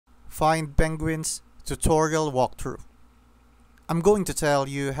Findpenguins tutorial walkthrough. I'm going to tell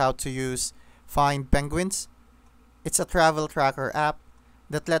you how to use Findpenguins. It's a travel tracker app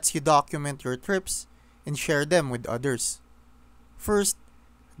that lets you document your trips and share them with others. First,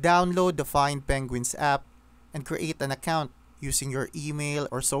 download the Findpenguins app and create an account using your email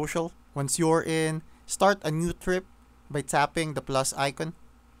or social. Once you're in, start a new trip by tapping the plus icon.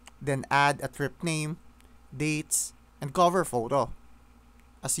 Then add a trip name, dates, and cover photo.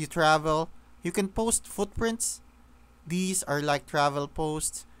 As you travel, you can post footprints. These are like travel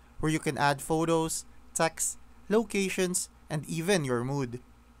posts where you can add photos, text, locations, and even your mood.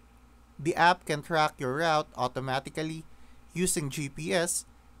 The app can track your route automatically using GPS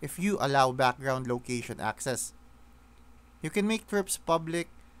if you allow background location access. You can make trips public,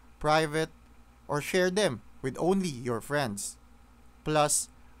 private, or share them with only your friends. Plus,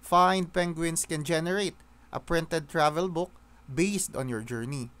 Findpenguins can generate a printed travel book based on your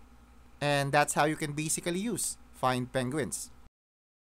journey. And that's how you can basically use Findpenguins.